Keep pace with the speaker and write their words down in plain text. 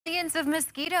Millions of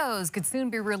mosquitoes could soon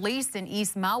be released in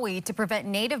East Maui to prevent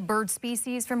native bird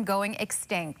species from going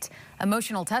extinct.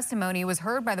 Emotional testimony was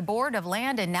heard by the Board of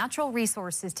Land and Natural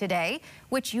Resources today,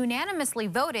 which unanimously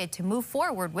voted to move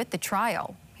forward with the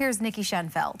trial. Here's Nikki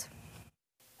Schenfeld.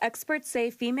 Experts say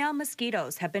female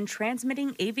mosquitoes have been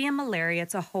transmitting avian malaria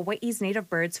to Hawaii's native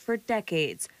birds for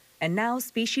decades, and now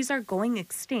species are going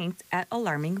extinct at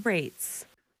alarming rates.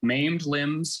 Maimed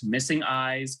limbs, missing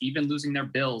eyes, even losing their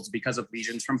bills because of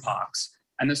lesions from pox,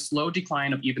 and the slow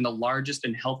decline of even the largest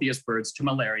and healthiest birds to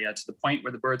malaria to the point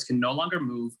where the birds can no longer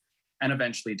move and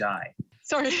eventually die.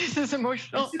 Sorry, this is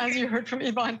emotional, as you heard from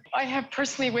Yvonne. I have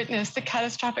personally witnessed the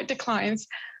catastrophic declines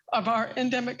of our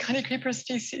endemic honeycreeper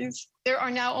species. There are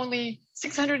now only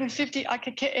 650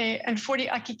 akike'e and 40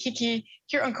 akikiki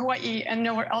here on Kauai and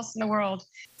nowhere else in the world.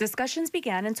 Discussions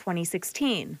began in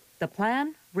 2016. The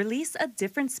plan? Release a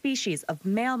different species of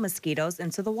male mosquitoes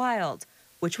into the wild,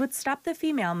 which would stop the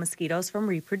female mosquitoes from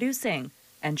reproducing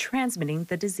and transmitting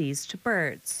the disease to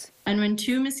birds. And when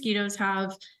two mosquitoes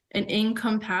have an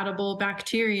incompatible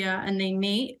bacteria and they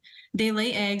mate, they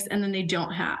lay eggs and then they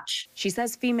don't hatch. She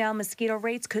says female mosquito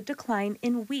rates could decline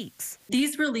in weeks.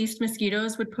 These released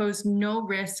mosquitoes would pose no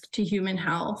risk to human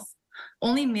health.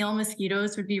 Only male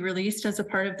mosquitoes would be released as a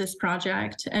part of this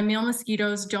project. And male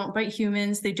mosquitoes don't bite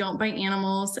humans, they don't bite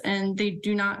animals, and they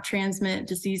do not transmit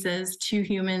diseases to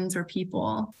humans or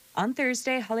people. On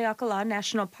Thursday, Haleakala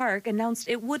National Park announced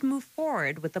it would move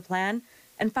forward with the plan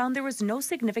and found there was no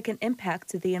significant impact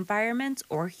to the environment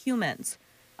or humans.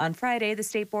 On Friday, the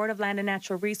State Board of Land and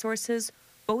Natural Resources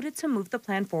voted to move the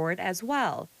plan forward as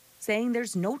well, saying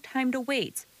there's no time to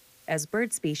wait as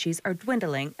bird species are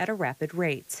dwindling at a rapid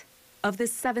rate. Of the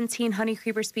 17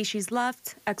 honeycreeper species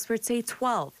left, experts say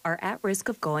 12 are at risk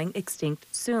of going extinct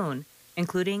soon,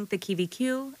 including the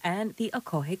kiwikiu and the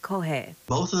akohe-kohe.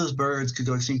 Both of those birds could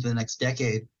go extinct in the next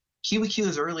decade. Kiwikiu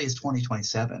as early as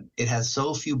 2027. It has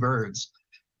so few birds.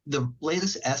 The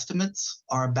latest estimates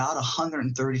are about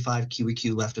 135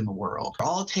 kiwikiu left in the world.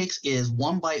 All it takes is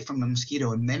one bite from a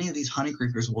mosquito and many of these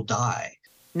honeycreepers will die.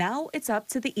 Now it's up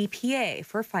to the EPA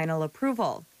for final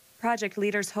approval. Project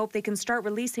leaders hope they can start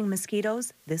releasing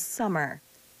mosquitoes this summer.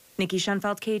 Nikki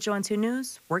Schenfeld, KHON2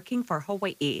 News, working for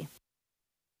Hawaii.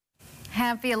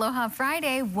 Happy Aloha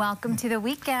Friday. Welcome to the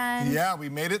weekend. Yeah, we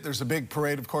made it. There's a big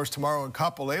parade, of course, tomorrow in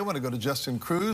Kapolei. I want to go to Justin Cruz.